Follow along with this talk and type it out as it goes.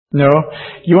No.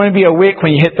 You want to be awake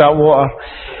when you hit that water.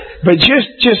 But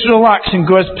just relax in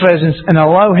God's presence and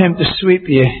allow Him to sweep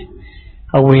you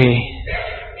away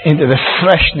into the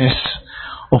freshness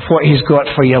of what He's got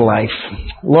for your life.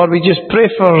 Lord, we just pray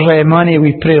for Manny.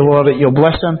 We pray, Lord, that You'll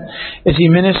bless him as he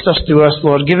ministers to us,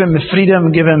 Lord. Give him the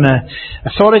freedom, give him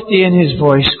authority in his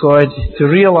voice, God, to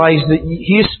realize that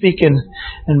He is speaking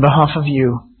in behalf of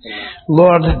You.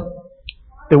 Lord,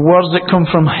 the words that come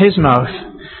from His mouth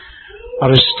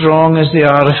are as strong as they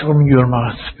are from Your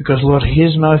mouth. Because, Lord,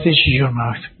 His mouth is Your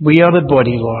mouth. We are the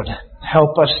body, Lord.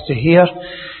 Help us to hear.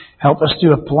 Help us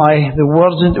to apply the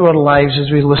words into our lives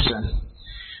as we listen.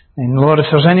 And, Lord, if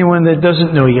there's anyone that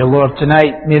doesn't know You, Lord,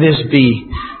 tonight, may this be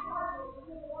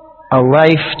a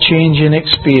life-changing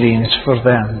experience for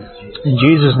them. In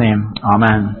Jesus' name,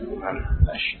 Amen.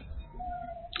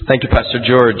 Thank you, Pastor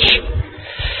George.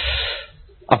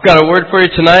 I've got a word for you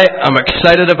tonight. I'm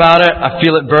excited about it. I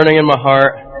feel it burning in my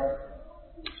heart.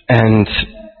 And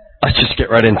let's just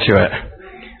get right into it.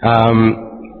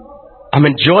 I'm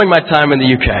enjoying my time in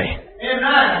the UK.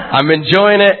 I'm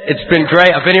enjoying it. It's been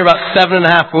great. I've been here about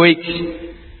 7.5 weeks.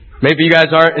 Maybe you guys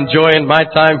aren't enjoying my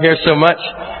time here so much.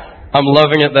 I'm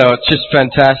loving it, though. It's just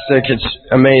fantastic. It's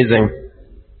amazing.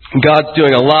 God's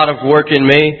doing a lot of work in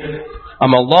me.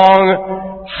 I'm a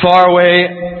long, far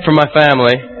away from my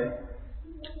family.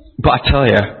 But I tell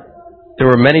you, there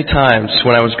were many times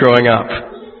when I was growing up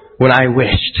when I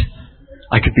wished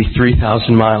I could be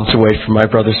 3,000 miles away from my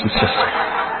brothers and sisters.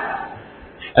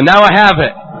 And now I have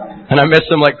it. And I miss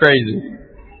them like crazy.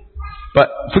 But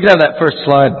if we could have that first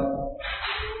slide.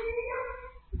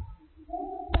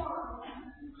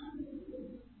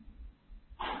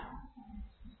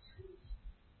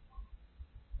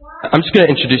 I'm just going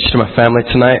to introduce you to my family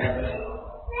tonight.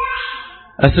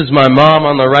 This is my mom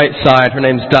on the right side. Her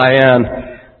name's Diane.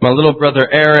 My little brother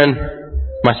Aaron.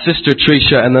 My sister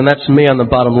Tricia. And then that's me on the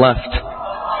bottom left.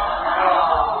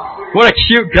 What a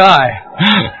cute guy.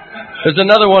 There's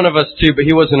another one of us too, but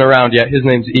he wasn't around yet. His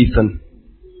name's Ethan.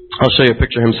 I'll show you a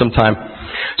picture of him sometime.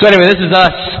 So anyway, this is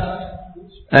us.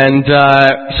 And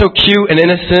so cute and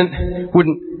innocent.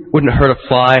 Wouldn't hurt a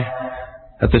fly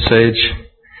at this age.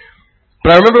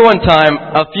 But I remember one time,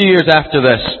 a few years after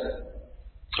this,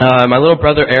 my little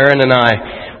brother Aaron and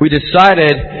I, we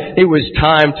decided it was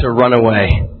time to run away.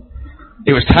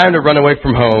 It was time to run away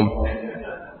from home.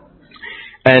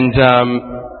 And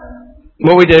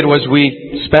what we did was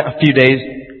we spent a few days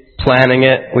planning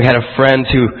it. We had a friend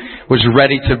who was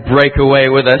ready to break away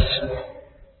with us.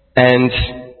 And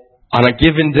on a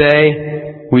given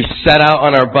day, we set out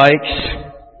on our bikes.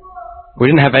 We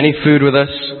didn't have any food with us.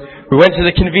 We went to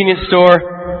the convenience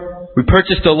store. We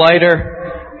purchased a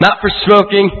lighter, not for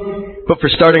smoking, but for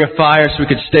starting a fire so we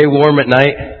could stay warm at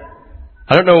night.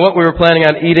 I don't know what we were planning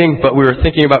on eating, but we were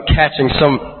thinking about catching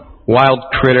some wild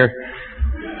critter.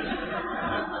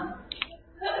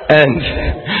 And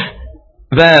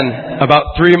then,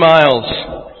 about 3 miles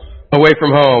away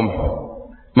from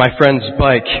home, my friend's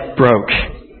bike broke.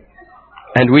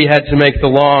 And we had to make the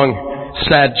long,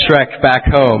 sad trek back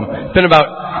home. It's been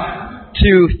about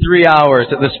 2-3 hours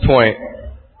at this point.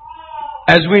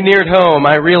 As we neared home,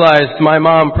 I realized my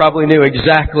mom probably knew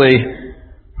exactly,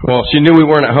 well, she knew we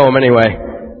weren't at home anyway.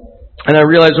 And I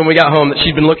realized when we got home that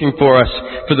she'd been looking for us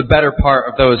for the better part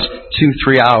of those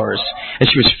 2-3 hours. And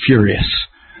she was furious.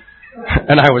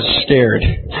 And I was scared,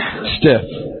 stiff.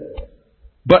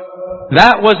 But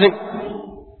that wasn't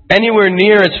anywhere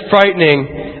near as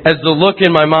frightening as the look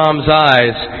in my mom's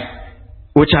eyes,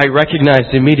 which I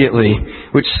recognized immediately,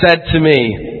 which said to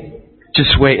me,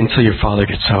 just wait until your father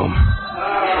gets home.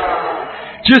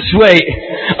 Just wait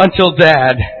until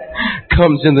Dad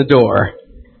comes in the door.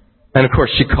 And of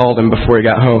course she called him before he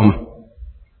got home.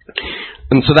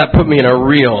 And so that put me in a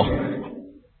real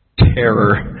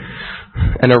terror.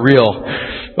 And a real,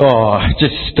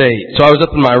 just state. So I was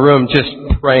up in my room just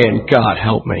praying, God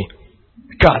help me.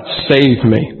 God save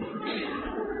me.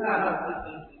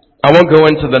 I won't go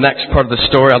into the next part of the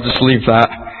story. I'll just leave that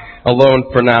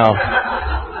alone for now.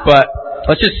 But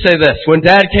let's just say this. When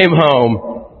Dad came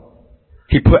home,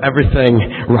 he put everything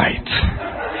right.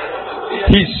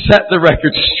 He set the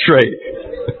record straight.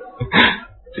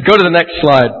 Go to the next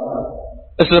slide.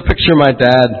 This is a picture of my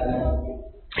dad.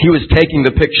 He was taking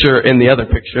the picture in the other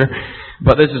picture,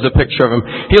 but this is a picture of him.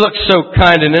 He looks so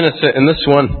kind and innocent in this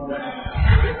one.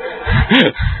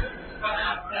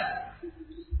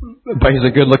 But he's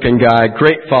a good-looking guy.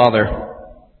 Great father.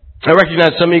 I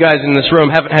recognize some of you guys in this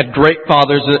room haven't had great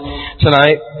fathers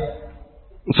tonight.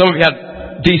 Some of you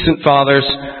had decent fathers,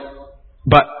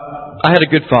 but I had a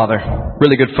good father.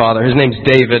 Really good father. His name's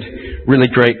David.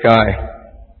 Really great guy.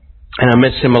 And I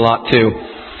miss him a lot too.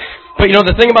 But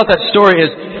the thing about that story is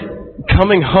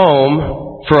coming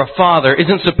home for a father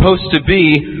isn't supposed to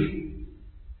be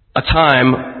a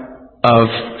time of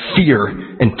fear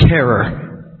and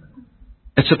terror.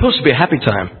 It's supposed to be a happy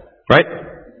time, right?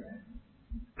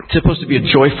 It's supposed to be a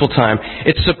joyful time.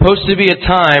 It's supposed to be a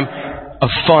time of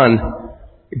fun,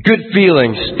 good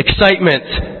feelings, excitement,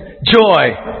 joy.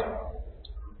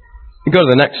 You go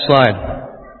to the next slide.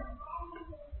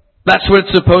 That's what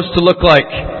it's supposed to look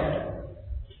like.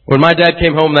 When my dad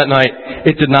came home that night,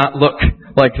 it did not look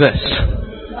like this.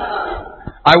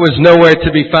 I was nowhere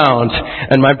to be found,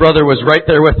 and my brother was right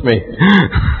there with me.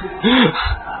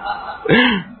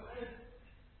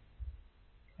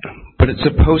 But it's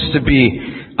supposed to be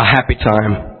a happy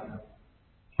time.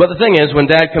 But the thing is, when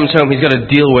Dad comes home, he's got to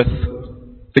deal with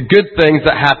the good things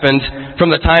that happened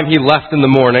from the time he left in the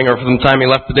morning or from the time he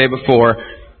left the day before.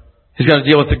 He's got to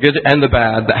deal with the good and the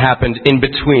bad that happened in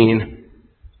between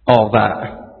all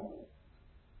that.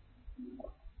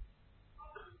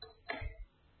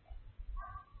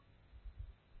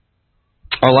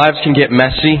 Our lives can get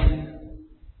messy.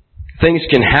 Things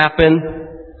can happen.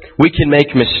 We can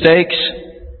make mistakes.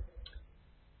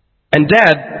 And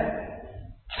Dad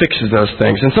fixes those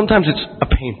things. And sometimes it's a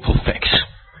painful fix.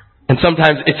 And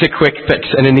sometimes it's a quick fix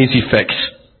and an easy fix.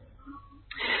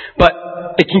 But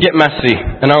it can get messy.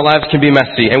 And our lives can be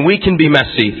messy. And we can be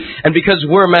messy. And because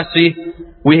we're messy,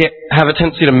 we have a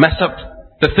tendency to mess up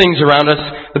the things around us,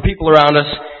 the people around us,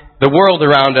 the world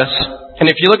around us. And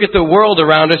if you look at the world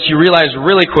around us, you realize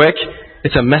really quick,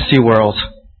 it's a messy world.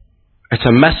 It's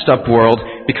a messed up world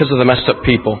because of the messed up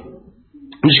people.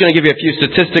 I'm just going to give you a few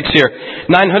statistics here.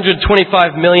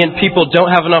 925 million people don't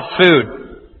have enough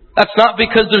food. That's not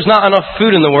because there's not enough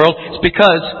food in the world. It's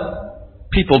because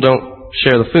people don't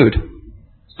share the food.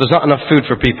 There's not enough food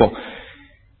for people.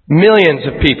 Millions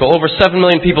of people, over 7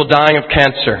 million people dying of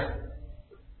cancer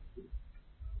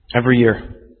every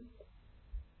year.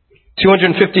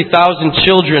 250,000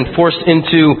 children forced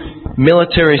into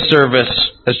military service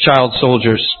as child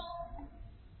soldiers.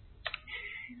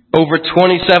 Over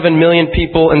 27 million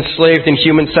people enslaved in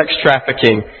human sex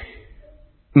trafficking.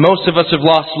 Most of us have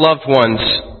lost loved ones.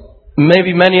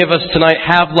 Maybe many of us tonight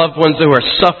have loved ones who are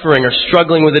suffering or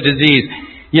struggling with a disease.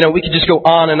 We could just go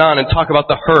on and talk about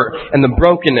the hurt and the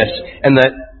brokenness and the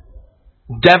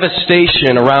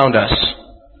devastation around us.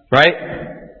 Right?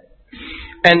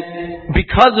 And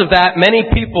because of that, many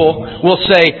people will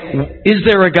say, is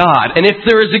there a God? And if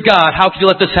there is a God, how could you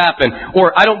let this happen?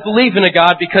 Or, I don't believe in a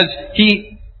God because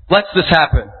He lets this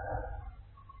happen.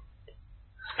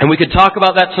 And we could talk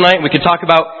about that tonight. We could talk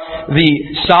about the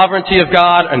sovereignty of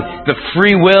God and the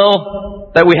free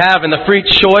will that we have and the free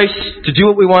choice to do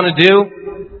what we want to do.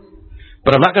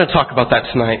 But I'm not going to talk about that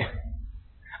tonight.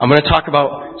 I'm going to talk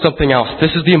about something else.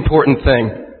 This is the important thing.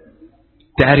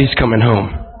 Daddy's coming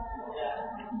home.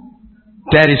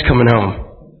 Daddy's coming home.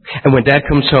 And when Dad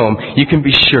comes home, you can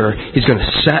be sure He's going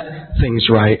to set things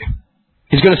right.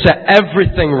 He's going to set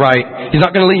everything right. He's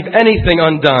not going to leave anything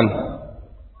undone.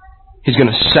 He's going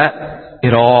to set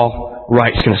it all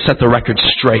right. He's going to set the record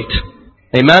straight.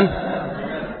 Amen?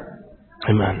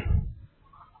 Amen.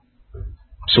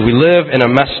 So we live in a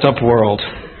messed up world,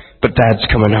 but Dad's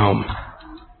coming home.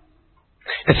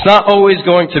 It's not always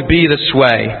going to be this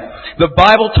way. The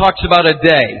Bible talks about a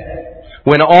day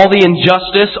when all the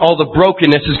injustice, all the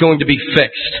brokenness is going to be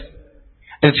fixed.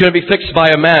 And it's going to be fixed by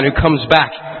a man who comes back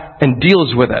and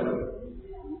deals with it.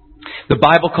 The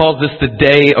Bible calls this the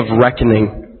day of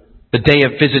reckoning, the day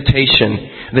of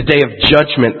visitation, the day of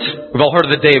judgment. We've all heard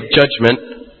of the day of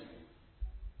judgment.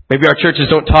 Maybe our churches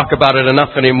don't talk about it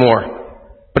enough anymore.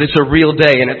 But it's a real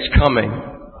day and it's coming.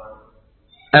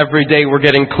 Every day we're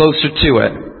getting closer to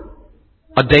it.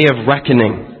 A day of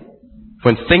reckoning.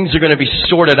 When things are going to be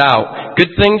sorted out. Good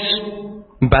things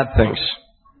and bad things.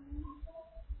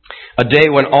 A day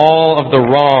when all of the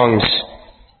wrongs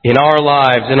in our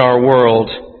lives, in our world,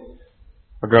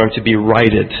 are going to be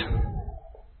righted.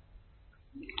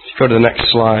 Let's go to the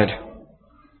next slide.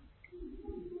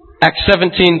 Acts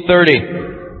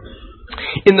 17:30.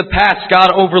 In the past,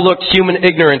 God overlooked human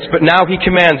ignorance, but now He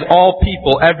commands all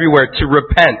people everywhere to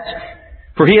repent.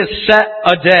 For He has set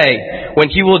a day when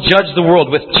He will judge the world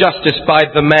with justice by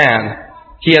the man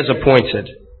He has appointed.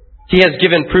 He has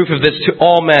given proof of this to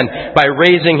all men by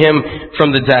raising Him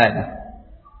from the dead.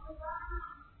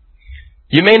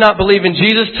 You may not believe in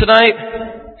Jesus tonight.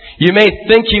 You may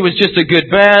think He was just a good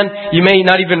man. You may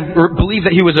not even believe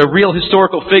that He was a real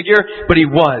historical figure, but He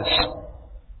was.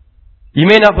 You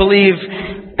may not believe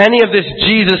any of this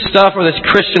Jesus stuff or this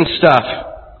Christian stuff.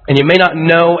 And you may not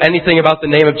know anything about the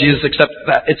name of Jesus except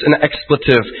that it's an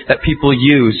expletive that people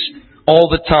use all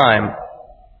the time.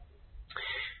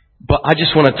 But I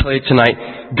just want to tell you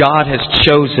tonight, God has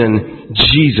chosen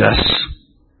Jesus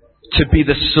to be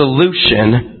the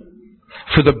solution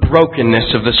for the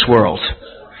brokenness of this world.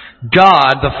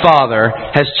 God, the Father,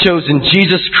 has chosen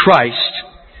Jesus Christ,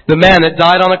 the man that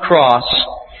died on a cross.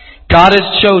 God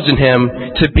has chosen Him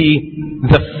to be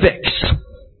the fix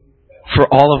for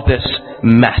all of this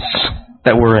mess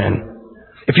that we're in.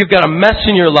 If you've got a mess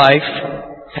in your life,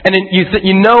 and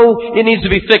you know it needs to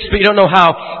be fixed, but you don't know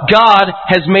how, God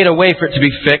has made a way for it to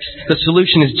be fixed. The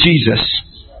solution is Jesus.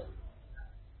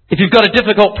 If you've got a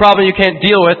difficult problem you can't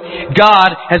deal with,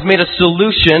 God has made a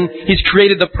solution. He's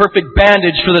created the perfect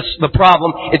bandage for the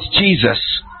problem. It's Jesus.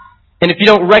 And if you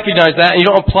don't recognize that, and you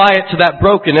don't apply it to that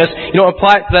brokenness, you don't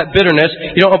apply it to that bitterness,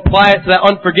 you don't apply it to that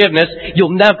unforgiveness,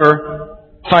 you'll never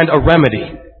find a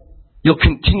remedy. You'll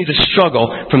continue to struggle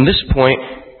from this point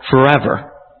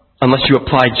forever unless you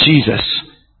apply Jesus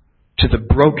to the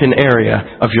broken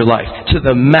area of your life, to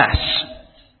the mess.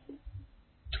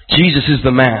 Jesus is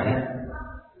the man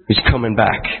who's coming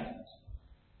back.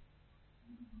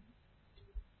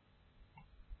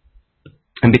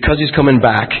 And because He's coming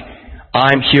back,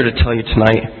 I'm here to tell you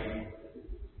tonight,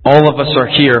 all of us are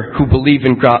here who believe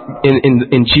in God,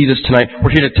 in Jesus tonight. We're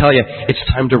here to tell you, it's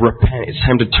time to repent. It's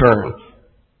time to turn.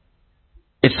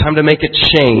 It's time to make a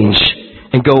change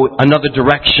and go another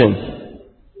direction.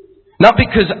 Not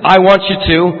because I want you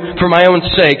to, for my own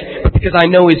sake, but because I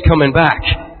know He's coming back.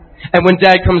 And when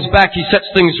Dad comes back, He sets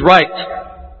things right.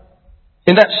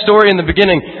 In that story in the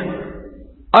beginning,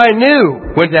 I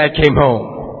knew when Dad came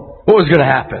home what was going to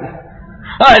happen.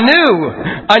 I knew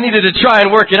I needed to try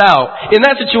and work it out. In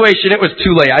that situation, it was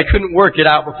too late. I couldn't work it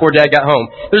out before Dad got home.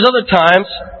 There's other times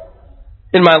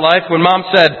in my life when Mom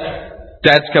said,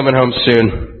 Dad's coming home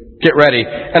soon. Get ready.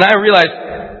 And I realized,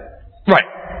 right,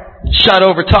 shot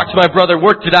over, talked to my brother,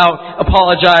 worked it out,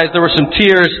 apologized. There were some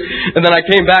tears. And then I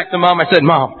came back to Mom. I said,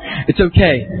 Mom, it's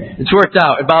okay. It's worked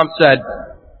out. And Mom said,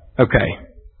 okay,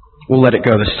 we'll let it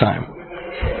go this time.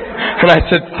 And I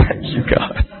said, thank you,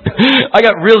 God. I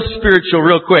got real spiritual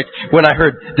real quick when I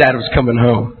heard Dad was coming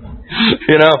home.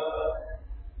 You know?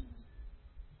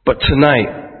 But tonight,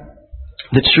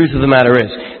 the truth of the matter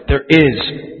is, there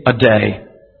is a day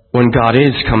when God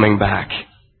is coming back.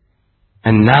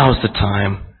 And now's the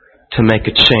time to make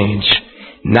a change.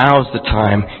 Now's the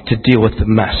time to deal with the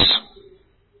mess.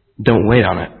 Don't wait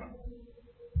on it.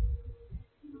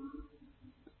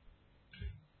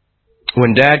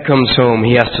 When Dad comes home,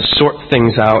 he has to sort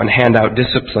things out and hand out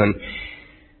discipline.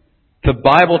 The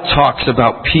Bible talks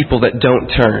about people that don't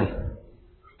turn.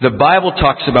 The Bible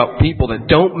talks about people that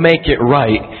don't make it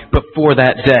right before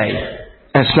that day.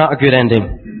 And it's not a good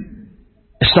ending.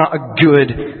 It's not a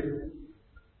good,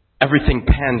 everything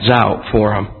pans out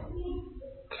for them.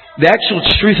 The actual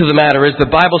truth of the matter is the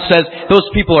Bible says those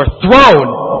people are thrown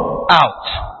out.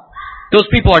 Those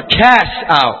people are cast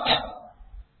out.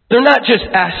 They're not just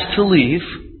asked to leave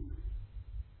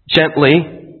gently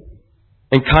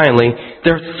and kindly.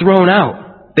 They're thrown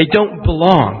out. They don't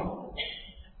belong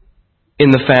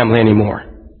in the family anymore.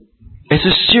 It's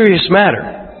a serious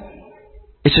matter.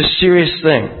 It's a serious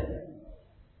thing.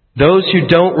 Those who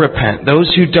don't repent,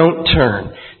 those who don't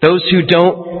turn, those who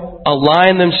don't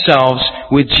align themselves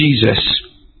with Jesus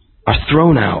are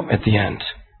thrown out at the end.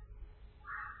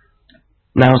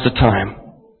 Now's the time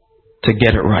to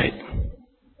get it right.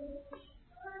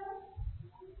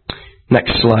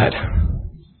 Next slide.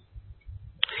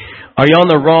 Are you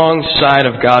on the wrong side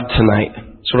of God tonight?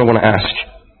 That's what I want to ask.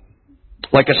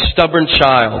 Like a stubborn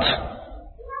child.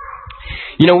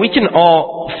 You know, we can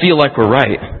all feel like we're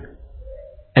right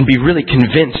and be really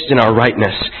convinced in our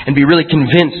rightness and be really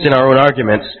convinced in our own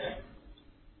arguments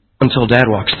until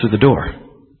Dad walks through the door.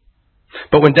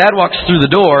 But when Dad walks through the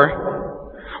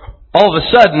door, all of a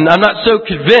sudden, I'm not so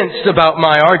convinced about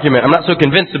my argument. I'm not so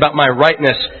convinced about my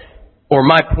rightness or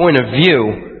my point of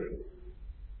view,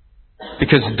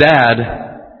 because Dad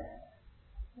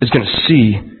is going to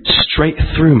see straight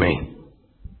through me.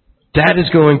 Dad is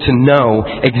going to know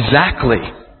exactly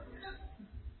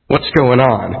what's going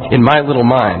on in my little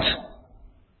mind.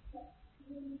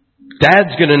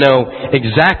 Dad's going to know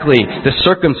exactly the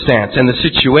circumstance and the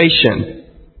situation.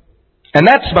 And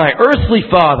that's my earthly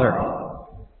father.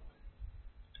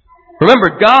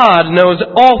 Remember, God knows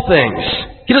all things.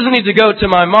 He doesn't need to go to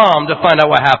my mom to find out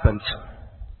what happened.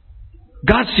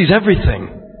 God sees everything.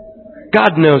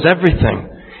 God knows everything.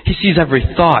 He sees every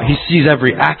thought. He sees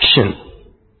every action.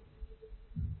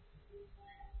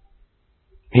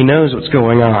 He knows what's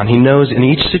going on. He knows in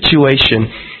each situation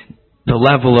the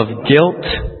level of guilt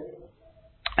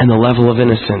and the level of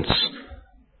innocence.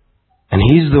 And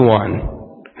He's the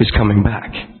one who's coming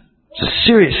back. It's a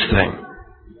serious thing.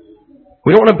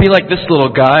 We don't want to be like this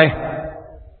little guy.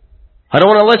 I don't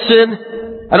want to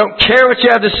listen. I don't care what you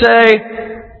have to say.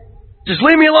 Just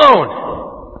leave me alone.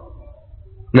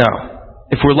 No.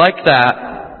 If we're like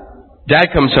that, Dad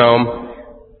comes home,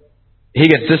 he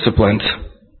gets disciplined.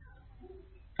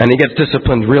 And he gets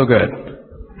disciplined real good.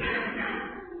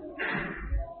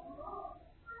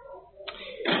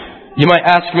 You might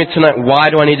ask me tonight, why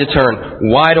do I need to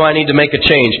turn? Why do I need to make a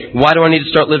change? Why do I need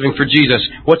to start living for Jesus?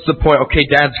 What's the point? Okay,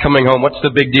 Dad's coming home. What's the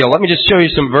big deal? Let me just show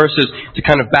you some verses to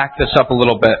kind of back this up a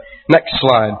little bit. Next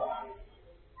slide.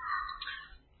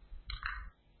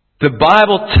 The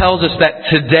Bible tells us that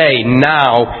today,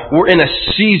 now, we're in a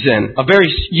season, a very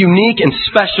unique and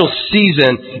special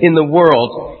season in the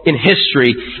world, in history.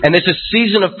 And it's a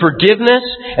season of forgiveness,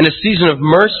 and a season of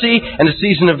mercy, and a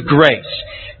season of grace.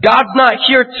 God's not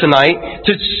here tonight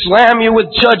to slam you with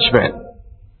judgment.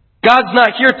 God's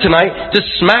not here tonight to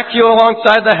smack you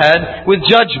alongside the head with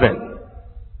judgment.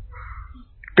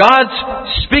 God's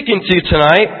speaking to you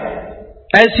tonight,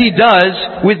 as He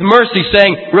does with mercy,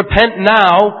 saying, repent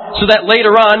now, so that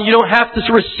later on you don't have to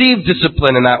receive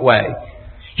discipline in that way.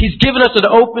 He's given us an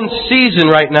open season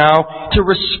right now to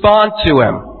respond to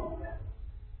Him.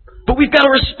 But we've got to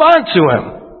respond to Him.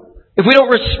 If we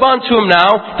don't respond to Him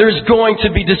now, there's going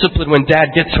to be discipline when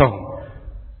Dad gets home.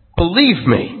 Believe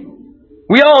me.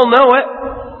 We all know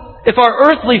it. If our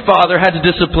earthly father had to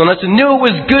discipline us and knew it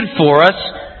was good for us,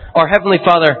 our heavenly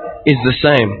Father is the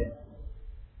same.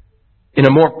 In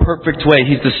a more perfect way,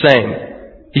 He's the same.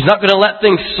 He's not going to let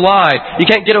things slide. You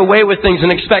can't get away with things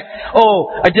and expect, oh,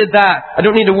 I did that. I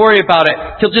don't need to worry about it.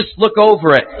 He'll just look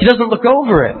over it. He doesn't look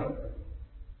over it.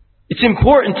 It's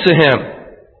important to Him.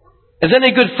 As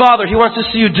any good father, He wants to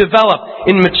see you develop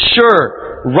and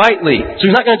mature rightly. So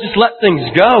He's not going to just let things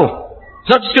go.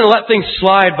 He's not just going to let things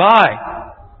slide by.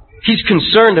 He's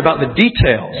concerned about the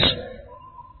details.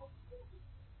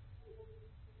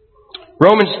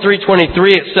 Romans 3:23,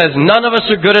 it says, none of us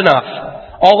are good enough.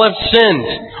 All have sinned.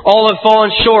 All have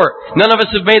fallen short. None of us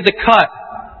have made the cut.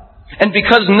 And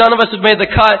because none of us have made the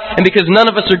cut, and because none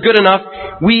of us are good enough,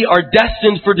 we are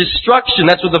destined for destruction.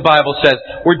 That's what the Bible says.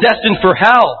 We're destined for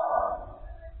hell.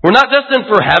 We're not destined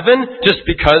for heaven just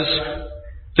because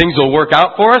things will work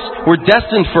out for us. We're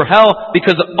destined for hell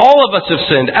because all of us have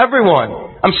sinned.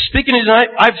 Everyone. I'm speaking to you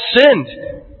tonight. I've sinned.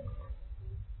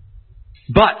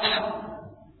 But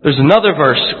there's another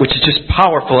verse which is just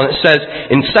powerful, and it says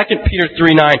in 2 Peter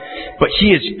 3:9, but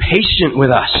He is patient with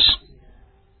us.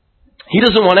 He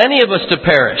doesn't want any of us to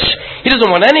perish. He doesn't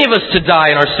want any of us to die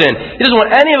in our sin. He doesn't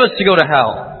want any of us to go to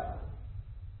hell.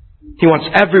 He wants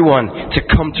everyone to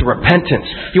come to repentance.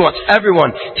 He wants everyone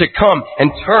to come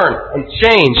and turn and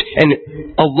change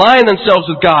and align themselves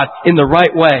with God in the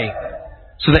right way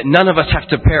so that none of us have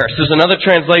to perish. There's another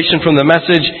translation from the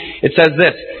Message. It says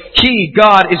this, He,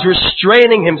 God, is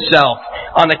restraining Himself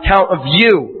on account of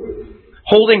you,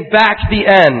 holding back the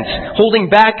end, holding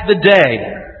back the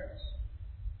day,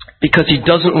 because He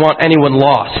doesn't want anyone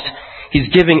lost. He's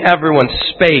giving everyone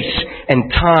space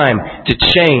and time to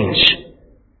change.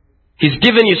 He's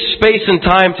given you space and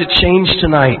time to change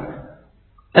tonight.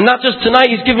 And not just tonight,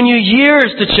 He's given you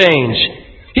years to change.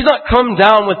 He's not come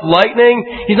down with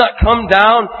lightning. He's not come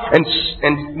down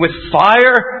and with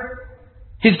fire.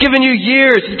 He's given you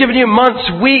years. He's given you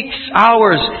months, weeks,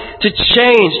 hours to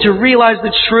change, to realize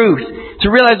the truth, to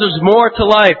realize there's more to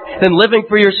life than living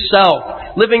for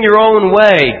yourself, living your own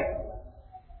way.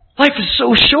 Life is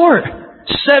so short.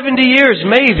 70 years,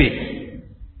 maybe.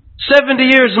 70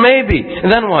 years, maybe.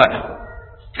 And then what?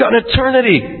 You've got an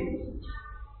eternity.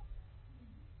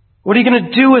 What are you going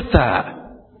to do with that?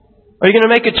 Are you going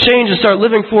to make a change and start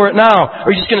living for it now? Or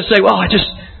are you just going to say, well, I'll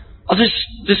just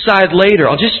decide later.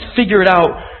 I'll just figure it out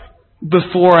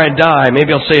before I die.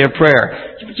 Maybe I'll say a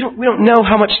prayer. We don't know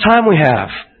how much time we have.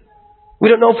 We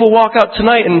don't know if we'll walk out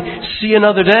tonight and see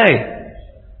another day.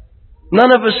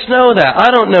 None of us know that. I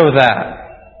don't know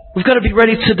that. We've got to be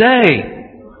ready today.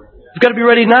 We've got to be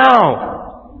ready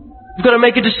now. We've got to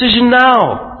make a decision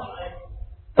now.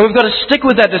 And we've got to stick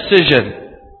with that decision.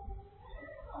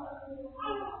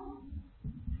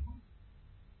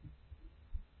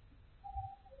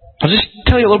 I'll just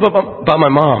tell you a little bit about my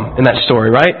mom in that story,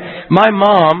 right? My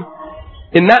mom,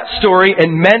 in that story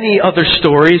and many other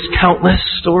stories, countless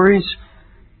stories,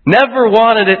 never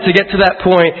wanted it to get to that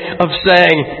point of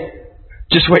saying,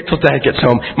 just wait till Dad gets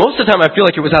home. Most of the time I feel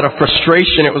like it was out of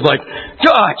frustration. It was like,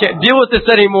 God, I can't deal with this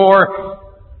anymore.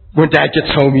 When Dad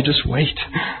gets home, you just wait.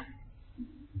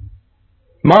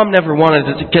 Mom never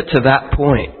wanted it to get to that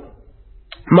point.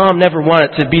 Mom never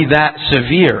wanted it to be that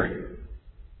severe.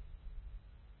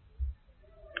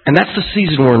 And that's the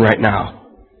season we're in right now.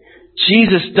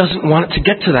 Jesus doesn't want it to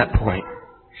get to that point.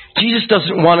 Jesus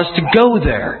doesn't want us to go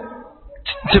there.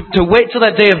 To wait till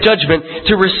that day of judgment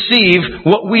to receive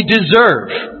what we deserve.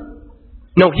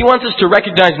 No, He wants us to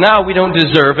recognize now we don't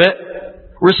deserve it.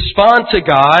 Respond to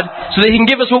God so that He can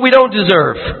give us what we don't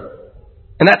deserve.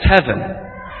 And that's heaven.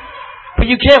 But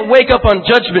you can't wake up on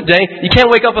Judgment Day. You can't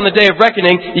wake up on the day of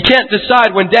reckoning. You can't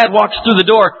decide when Dad walks through the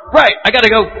door, right, I gotta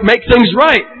go make things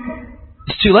right.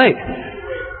 It's too late.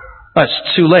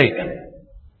 It's too late.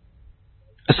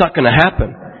 It's not going to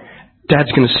happen.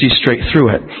 Dad's going to see straight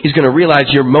through it. He's going to realize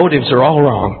your motives are all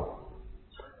wrong.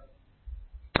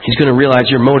 He's going to realize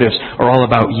your motives are all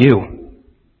about you.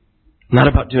 Not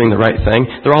about doing the right thing.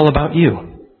 They're all about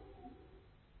you.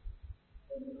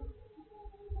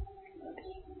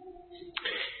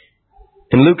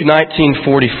 In Luke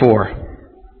 19:44,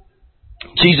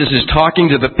 Jesus is talking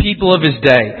to the people of His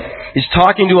day. He's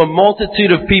talking to a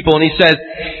multitude of people, and He says,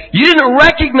 you didn't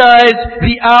recognize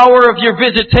the hour of your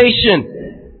visitation.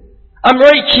 I'm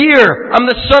right here. I'm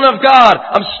the Son of God.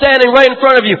 I'm standing right in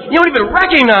front of you. You don't even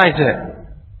recognize it.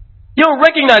 You don't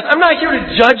recognize. I'm not here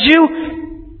to judge you.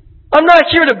 I'm not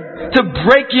here to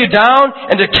break you down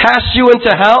and to cast you into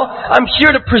hell. I'm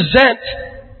here to present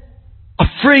a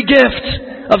free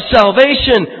gift of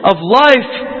salvation, of life,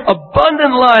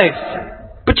 abundant life.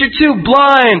 But you're too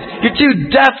blind. You're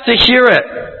too deaf to hear it.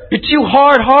 You're too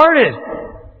hard-hearted.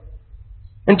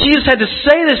 And Jesus had to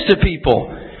say this to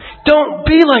people. Don't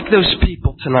be like those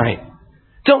people tonight.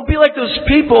 Don't be like those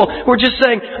people who are just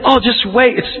saying, "Oh, just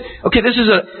wait. This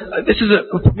is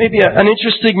maybe an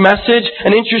interesting message,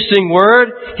 an interesting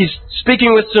word. He's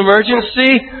speaking with some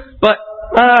urgency, but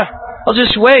I'll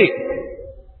just wait."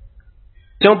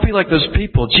 Don't be like those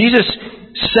people. Jesus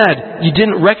said, you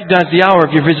didn't recognize the hour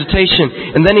of your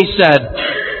visitation. And then He said,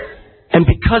 and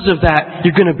because of that,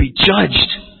 you're going to be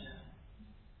judged.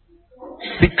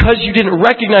 Because you didn't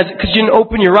recognize it, because you didn't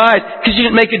open your eyes, because you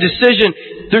didn't make a decision,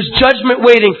 there's judgment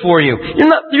waiting for you. You're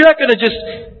not going to just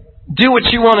do what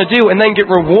you want to do and then get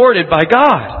rewarded by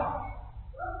God.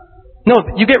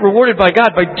 No, you get rewarded by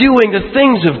God by doing the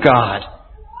things of God.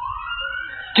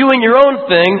 Doing your own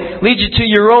thing leads you to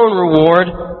your own reward,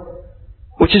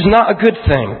 which is not a good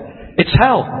thing. It's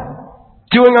hell.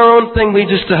 Doing our own thing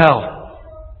leads us to hell.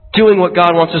 Doing what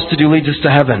God wants us to do leads us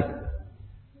to heaven.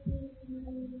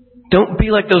 Don't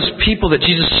be like those people that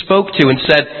Jesus spoke to and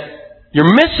said,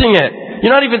 you're missing it.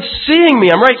 You're not even seeing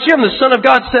me. I'm right here. I'm the Son of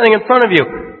God standing in front of you.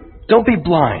 Don't be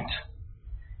blind.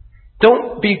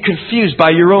 Don't be confused by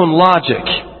your own logic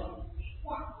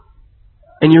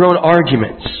and your own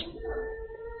arguments.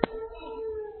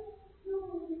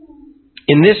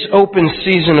 In this open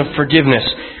season of forgiveness,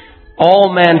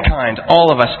 all mankind,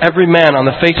 all of us, every man on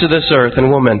the face of this earth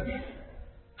and woman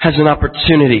has an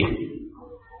opportunity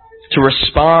to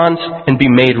respond and be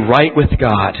made right with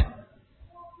God.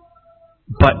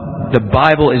 But the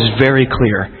Bible is very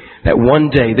clear that one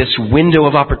day this window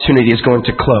of opportunity is going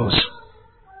to close.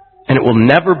 And it will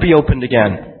never be opened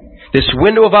again. This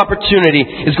window of opportunity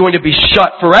is going to be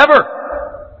shut forever.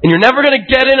 And you're never going to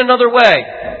get in another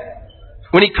way.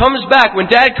 When He comes back, when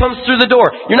Dad comes through the door,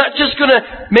 you're not just going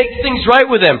to make things right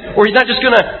with Him, or He's not just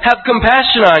going to have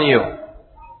compassion on you.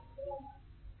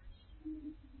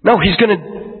 No, He's going to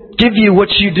give you what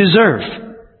you deserve.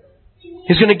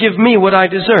 He's going to give me what I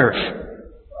deserve.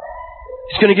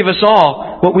 He's going to give us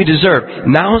all what we deserve.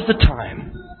 Now's the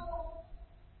time.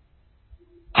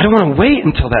 I don't want to wait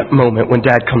until that moment when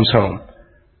Dad comes home.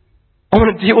 I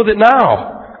want to deal with it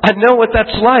now. I know what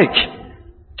that's like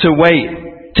to wait.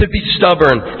 To be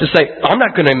stubborn, to say, I'm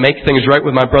not going to make things right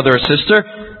with my brother or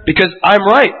sister because I'm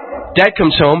right. Dad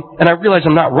comes home and I realize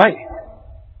I'm not right.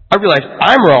 I realize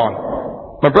I'm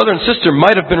wrong. My brother and sister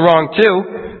might have been wrong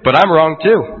too, but I'm wrong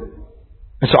too.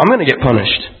 And so I'm going to get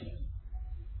punished.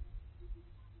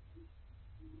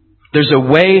 There's a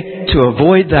way to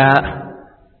avoid that,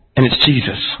 and it's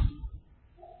Jesus.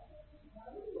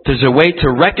 There's a way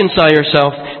to reconcile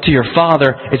yourself to your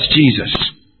Father. It's Jesus.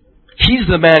 He's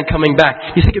the man coming back.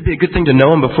 You think it'd be a good thing to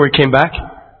know Him before He came back?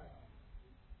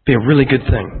 It'd be a really good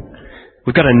thing.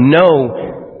 We've got to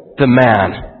know the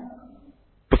man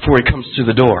before He comes through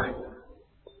the door.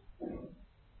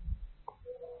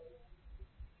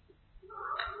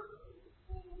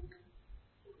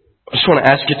 I just want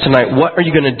to ask you tonight, what are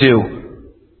you going to do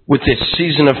with this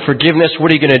season of forgiveness?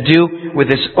 What are you going to do with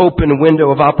this open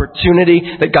window of opportunity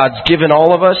that God's given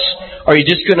all of us? Are you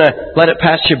just going to let it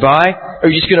pass you by? Are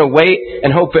you just going to wait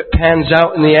and hope it pans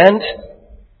out in the end?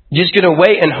 You're just going to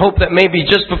wait and hope that maybe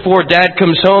just before Dad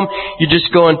comes home, you're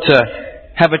just going to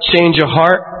have a change of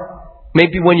heart?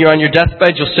 Maybe when you're on your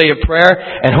deathbed, you'll say a prayer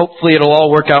and hopefully it'll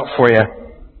all work out for you.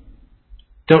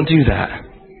 Don't do that.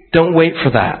 Don't wait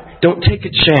for that. Don't take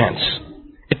a chance.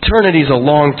 Eternity is a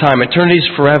long time. Eternity is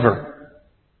forever.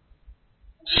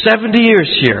 70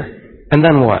 years here. And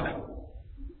then what?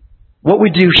 What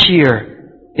we do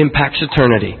here impacts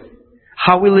eternity.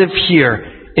 How we live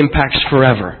here impacts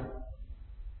forever.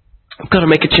 I've got to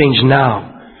make a change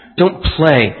now. Don't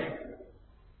play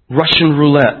Russian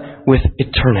roulette with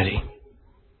eternity.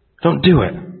 Don't do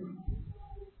it.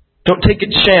 Don't take a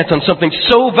chance on something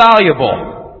so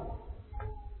valuable.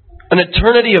 An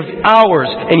eternity of hours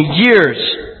and years,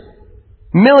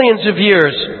 millions of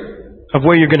years of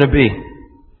where you're going to be.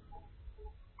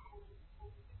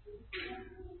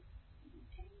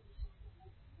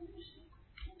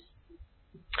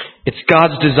 It's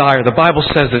God's desire. The Bible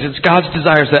says this. It's God's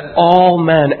desire that all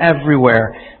men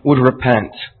everywhere would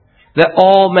repent. That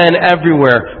all men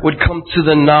everywhere would come to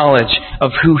the knowledge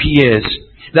of who He is.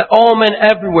 That all men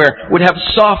everywhere would have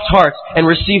soft hearts and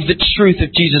receive the truth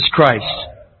of Jesus Christ.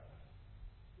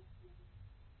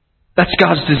 That's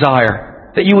God's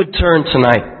desire. That you would turn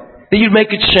tonight. That you'd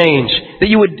make a change. That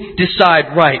you would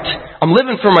decide, right, I'm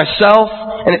living for myself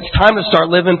and it's time to start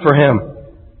living for Him.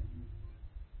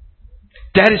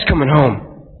 Daddy's coming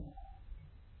home.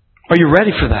 Are you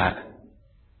ready for that?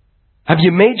 Have you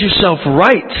made yourself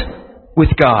right with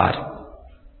God?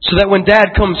 So that when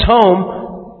Dad comes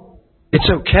home, it's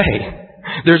okay.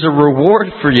 There's a reward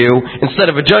for you instead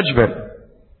of a judgment.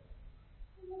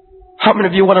 How many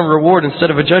of you want a reward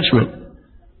instead of a judgment?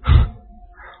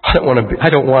 I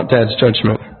don't want Dad's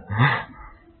judgment.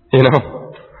 You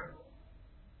know?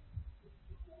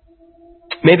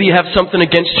 Maybe you have something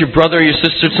against your brother or your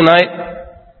sister tonight.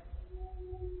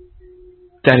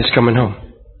 Daddy's coming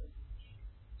home.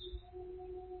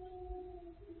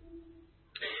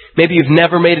 Maybe you've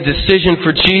never made a decision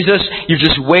for Jesus. You're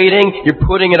just waiting. You're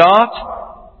putting it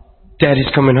off. Daddy's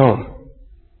coming home.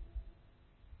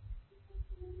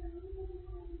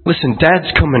 Listen,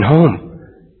 Dad's coming home.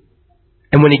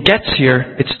 And when He gets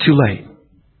here, it's too late.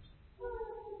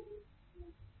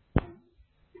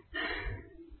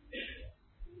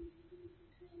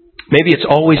 Maybe it's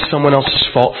always someone else's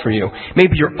fault for you.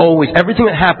 Maybe you're always, everything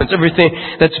that happens,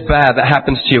 everything that's bad that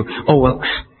happens to you. Oh, well,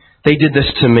 they did this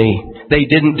to me. They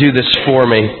didn't do this for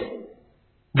me.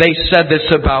 They said this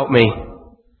about me.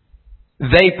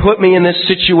 They put me in this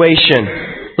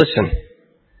situation. Listen,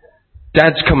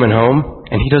 Dad's coming home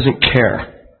and He doesn't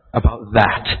care about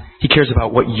that. He cares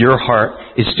about what your heart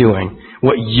is doing,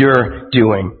 what you're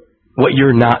doing, what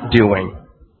you're not doing.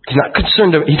 He's not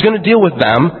concerned. He's going to deal with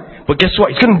them. But guess what?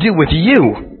 He's going to deal with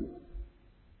you.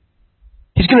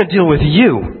 He's going to deal with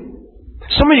you.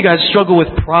 Some of you guys struggle with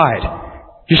pride.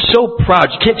 You're so proud.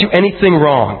 You can't do anything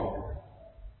wrong.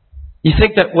 You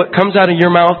think that what comes out of your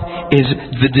mouth is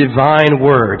the divine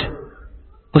word.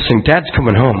 Listen, Dad's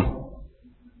coming home.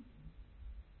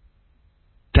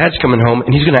 Dad's coming home,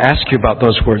 and He's going to ask you about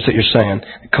those words that you're saying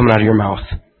coming out of your mouth.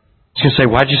 He's going to say,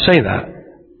 why'd you say that?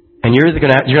 And you're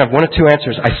going to have one of two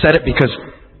answers. I said it because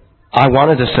I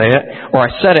wanted to say it, or I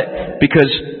said it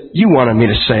because you wanted me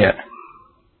to say it.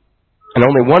 And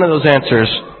only one of those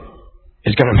answers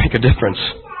is going to make a difference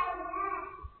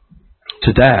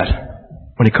to Dad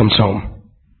when he comes home.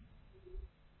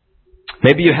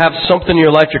 Maybe you have something in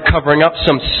your life you're covering up,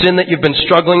 some sin that you've been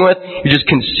struggling with. You're just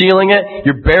concealing it.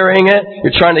 You're burying it.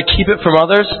 You're trying to keep it from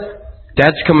others.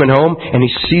 Dad's coming home and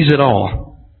He sees it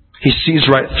all. He sees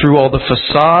right through all the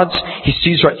facades. He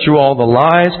sees right through all the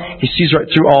lies. He sees right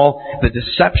through all the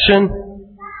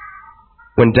deception.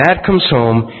 When Dad comes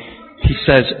home, He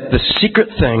says the secret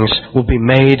things will be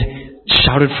made,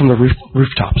 shouted from the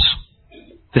rooftops.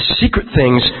 The secret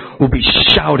things will be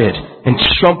shouted and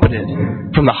trumpeted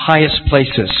from the highest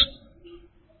places.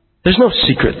 There's no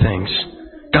secret things.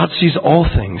 God sees all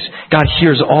things. God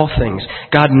hears all things.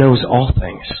 God knows all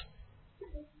things.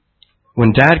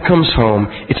 When Dad comes home,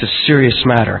 it's a serious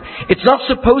matter. It's not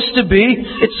supposed to be.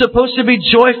 It's supposed to be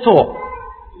joyful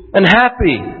and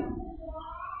happy.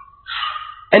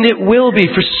 And it will be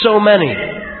for so many.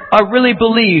 I really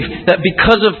believe that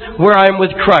because of where I am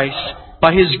with Christ,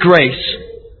 by His grace,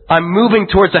 I'm moving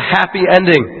towards a happy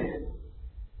ending.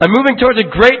 I'm moving towards a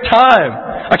great time.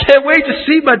 I can't wait to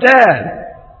see my Dad,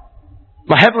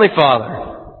 my Heavenly Father.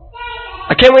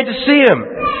 I can't wait to see Him.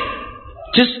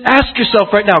 Just ask yourself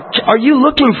right now, are you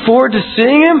looking forward to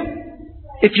seeing Him?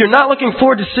 If you're not looking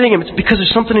forward to seeing Him, it's because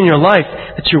there's something in your life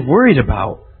that you're worried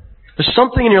about. There's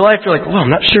something in your life you're like, well,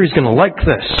 I'm not sure He's going to like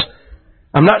this.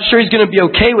 I'm not sure He's going to be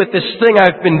okay with this thing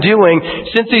I've been doing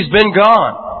since He's been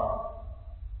gone.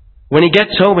 When He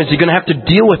gets home, is He going to have to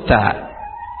deal with that?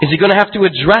 Is He going to have to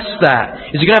address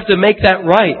that? Is He going to have to make that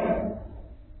right?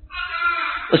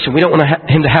 Listen, we don't want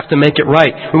Him to have to make it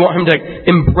right. We want Him to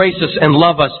embrace us and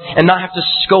love us and not have to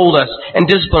scold us and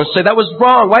discipline us. Say, that was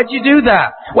wrong. Why'd you do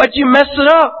that? Why'd you mess it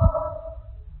up?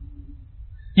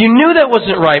 You knew that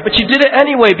wasn't right, but you did it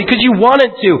anyway because you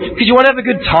wanted to. Because you want to have a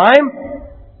good time.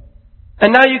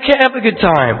 And now you can't have a good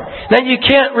time. Now you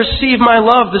can't receive my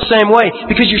love the same way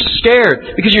because you're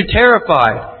scared, because you're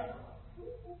terrified.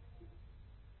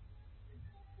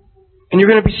 And you're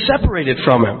going to be separated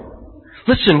from Him.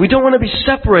 Listen, we don't want to be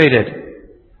separated.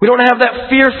 We don't have that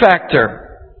fear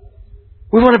factor.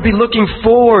 We want to be looking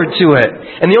forward to it.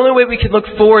 And the only way we can look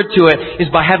forward to it is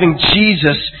by having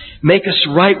Jesus make us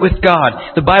right with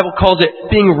God. The Bible calls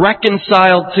it being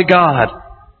reconciled to God.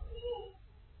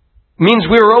 It means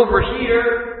we were over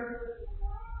here,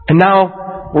 and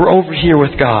now we're over here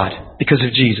with God because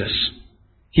of Jesus.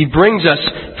 He brings us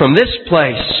from this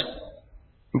place.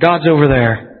 God's over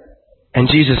there, and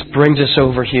Jesus brings us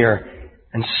over here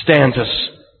and stands us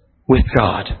with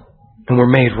God. And we're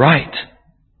made right.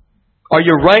 Are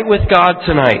you right with God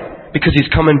tonight? Because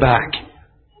He's coming back.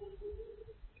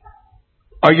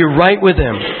 Are you right with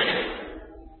Him?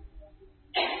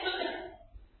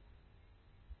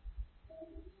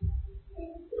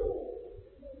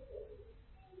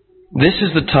 This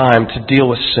is the time to deal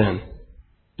with sin.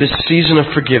 This season of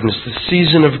forgiveness, this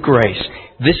season of grace.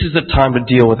 This is the time to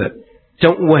deal with it.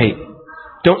 Don't wait.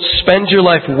 Don't spend your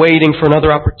life waiting for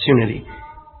another opportunity.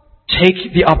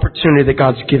 Take the opportunity that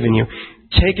God's given you.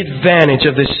 Take advantage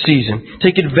of this season.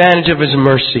 Take advantage of His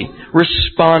mercy.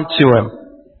 Respond to Him.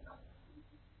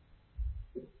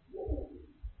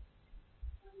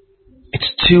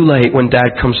 It's too late when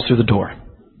Dad comes through the door.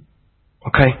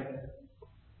 Okay?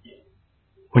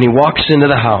 When he walks into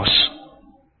the house,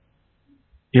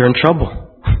 you're in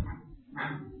trouble.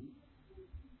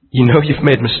 You know you've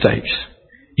made mistakes.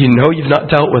 You know you've not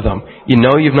dealt with them. You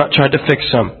know you've not tried to fix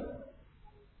them.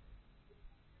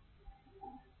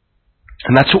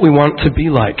 And that's what we want it to be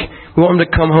like. We want Him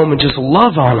to come home and just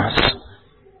love on us.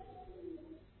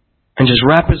 And just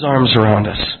wrap His arms around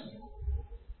us.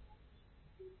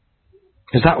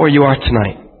 Is that where you are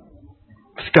tonight?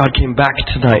 If God came back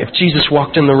tonight, if Jesus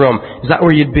walked in the room, is that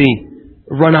where you'd be?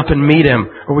 Run up and meet Him?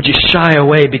 Or would you shy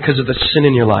away because of the sin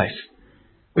in your life?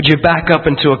 Would you back up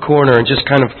into a corner and just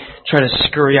kind of try to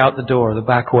scurry out the door, the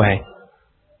back way?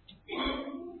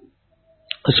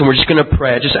 Listen, we're just going to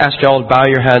pray. I just ask you all to bow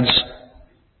your heads.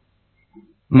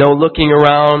 No looking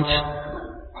around.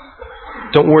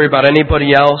 Don't worry about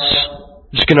anybody else.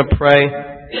 I'm just going to pray.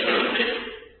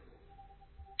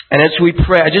 And as we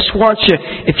pray, I just want you,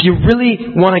 if you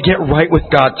really want to get right with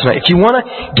God tonight, if you want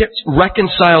to get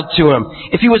reconciled to Him,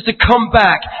 if He was to come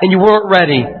back and you weren't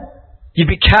ready,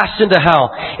 you'd be cast into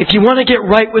hell. If you want to get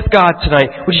right with God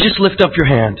tonight, would you just lift up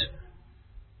your hand?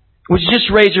 Would you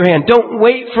just raise your hand? Don't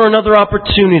wait for another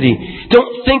opportunity.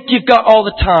 Don't think you've got all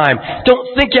the time.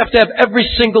 Don't think you have to have every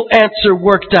single answer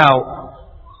worked out.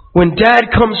 When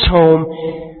Dad comes home,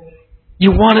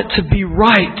 you want it to be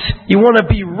right. You want to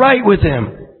be right with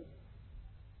Him.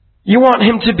 You want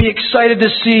Him to be excited to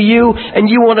see you, and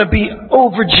you want to be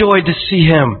overjoyed to see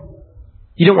Him.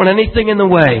 You don't want anything in the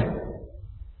way.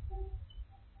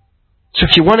 So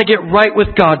if you want to get right with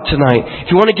God tonight,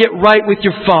 if you want to get right with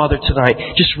your Father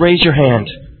tonight, just raise your hand.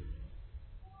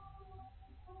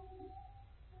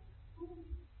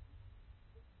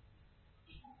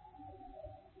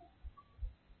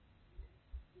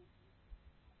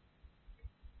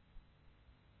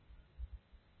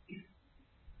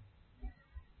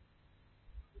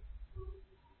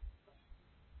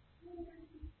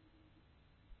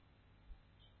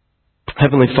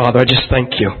 Heavenly Father, I just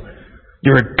thank You.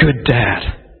 You're a good Dad.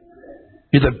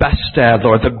 You're the best Dad,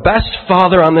 Lord. The best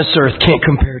Father on this earth can't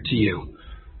compare to You.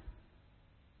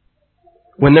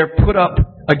 When they're put up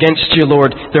against You,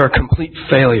 Lord, they're a complete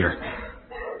failure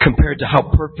compared to how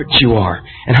perfect You are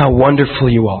and how wonderful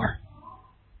You are.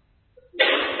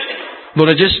 Lord,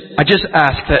 I just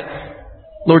ask that,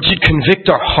 Lord, You'd convict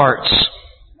our hearts.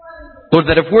 Lord,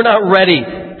 that if we're not ready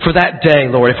for that day,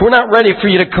 Lord, if we're not ready for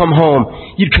You to come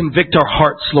home, You'd convict our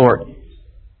hearts, Lord.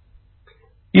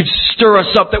 You'd stir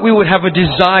us up that we would have a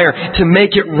desire to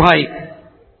make it right.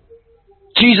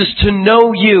 Jesus, to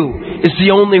know You is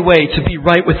the only way to be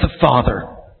right with the Father.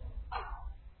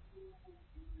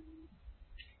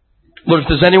 Lord, if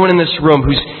there's anyone in this room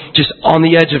who's just on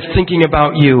the edge of thinking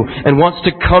about You and wants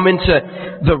to come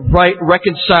into the right,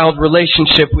 reconciled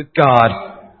relationship with God,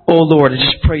 oh Lord, I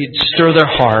just pray You'd stir their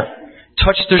heart,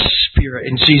 touch their spirit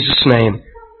in Jesus' name.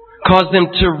 Cause them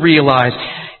to realize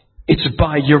it's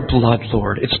by Your blood,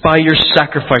 Lord. It's by Your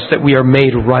sacrifice that we are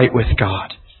made right with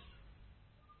God.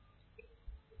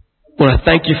 Lord, I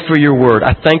thank you for your word.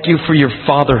 I thank you for your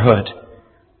fatherhood.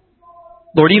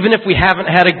 Lord, even if we haven't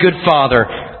had a good father,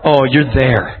 oh, you're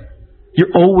there.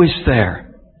 You're always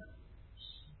there.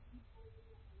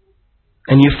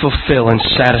 And you fulfill and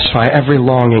satisfy every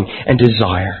longing and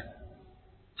desire.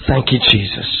 Thank you,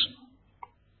 Jesus.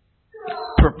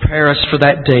 Prepare us for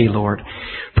that day, Lord.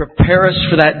 Prepare us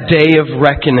for that day of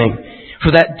reckoning,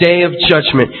 for that day of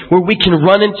judgment, where we can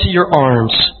run into your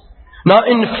arms, not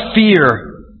in fear,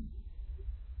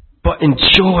 but in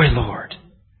joy, Lord,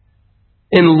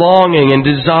 in longing and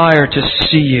desire to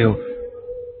see you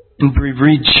and be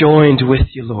rejoined with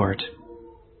you, Lord.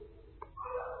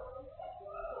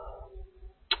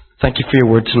 Thank you for your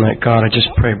word tonight, God. I just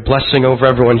pray blessing over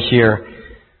everyone here.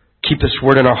 Keep this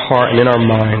word in our heart and in our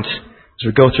mind as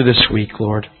we go through this week,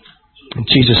 Lord. In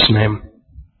Jesus' name,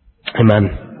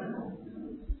 amen.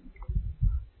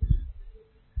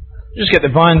 Just get the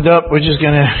band up. We're just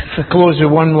going to close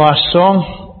with one last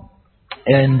song.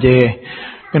 And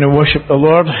going to worship the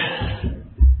Lord.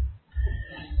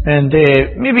 And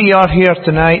maybe you're here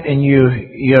tonight and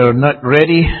you're not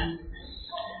ready.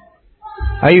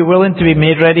 Are you willing to be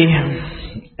made ready?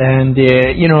 And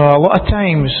a lot of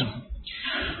times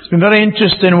it's been very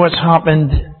interesting what's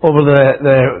happened over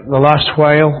the last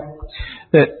while.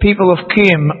 That people have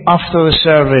came after the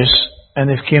service and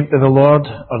they've came to the Lord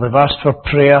or they've asked for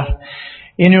prayer.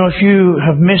 If you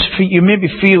have you maybe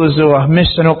feel as though I've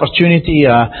missed an opportunity.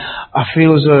 I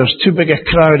feel as though there's too big a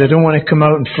crowd. I don't want to come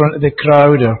out in front of the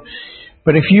crowd.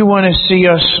 But if you want to see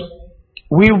us,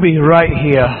 we'll be right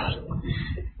here.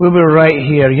 We'll be right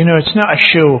here. It's not a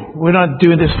show. We're not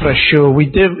doing this for a show. We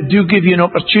do give you an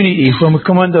opportunity when we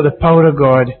come under the power of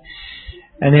God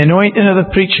and the anointing of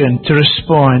the preaching to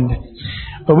respond.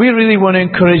 But we really want to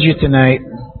encourage you tonight.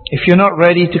 If you're not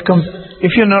ready to come,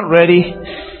 if you're not ready,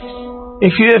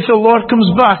 if the Lord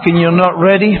comes back and you're not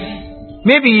ready,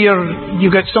 maybe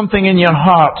you've got something in your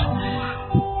heart.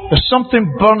 There's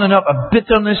something burning up, a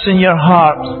bitterness in your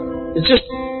heart. It's just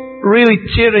really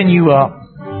tearing you up.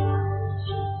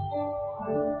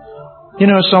 You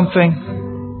know something?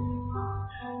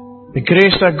 The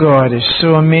grace of God is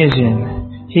so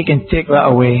amazing. He can take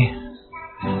that away.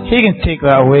 He can take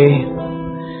that away.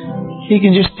 He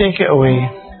can just take it away.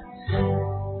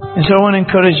 And so I want to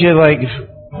encourage you,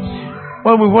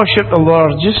 while we worship the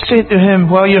Lord, just say to Him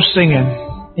while you're singing,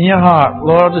 in your heart,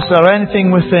 Lord, is there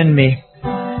anything within me?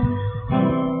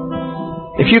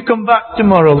 If you come back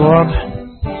tomorrow, Lord,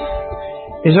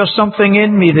 is there something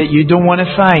in me that you don't want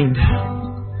to find?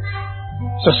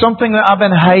 Is there something that I've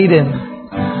been hiding?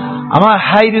 Am I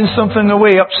hiding something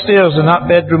away upstairs in that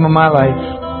bedroom of my life?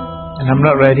 And I'm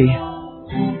not ready.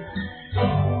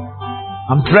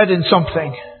 I'm dreading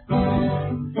something.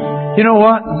 You know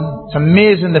what? It's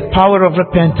amazing the power of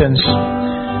repentance.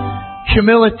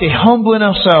 Humility, humbling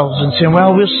ourselves and saying,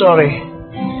 well, we're sorry.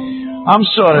 I'm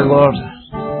sorry, Lord.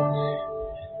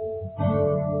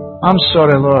 I'm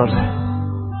sorry, Lord.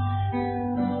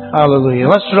 Hallelujah.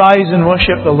 Let's rise and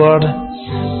worship the Lord.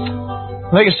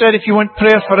 Like I said, if you want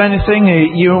prayer for anything,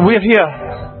 we're here.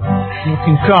 You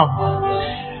can come.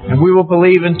 And we will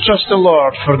believe and trust the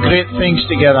Lord for great things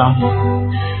together.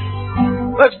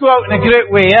 Let's go out in a great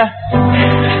way, yeah?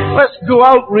 Let's go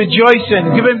out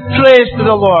rejoicing, giving praise to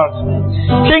the Lord,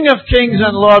 King of kings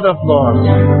and Lord of lords.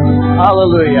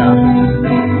 Hallelujah.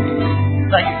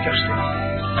 Thank you, Kirsten.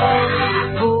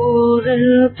 For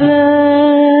the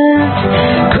blood,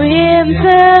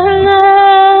 crimson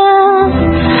love,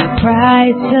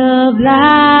 price of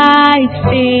life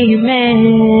payment,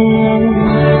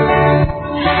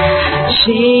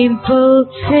 shameful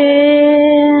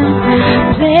sin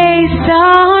placed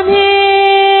on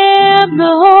Him,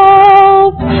 the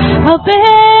hope of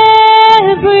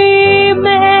every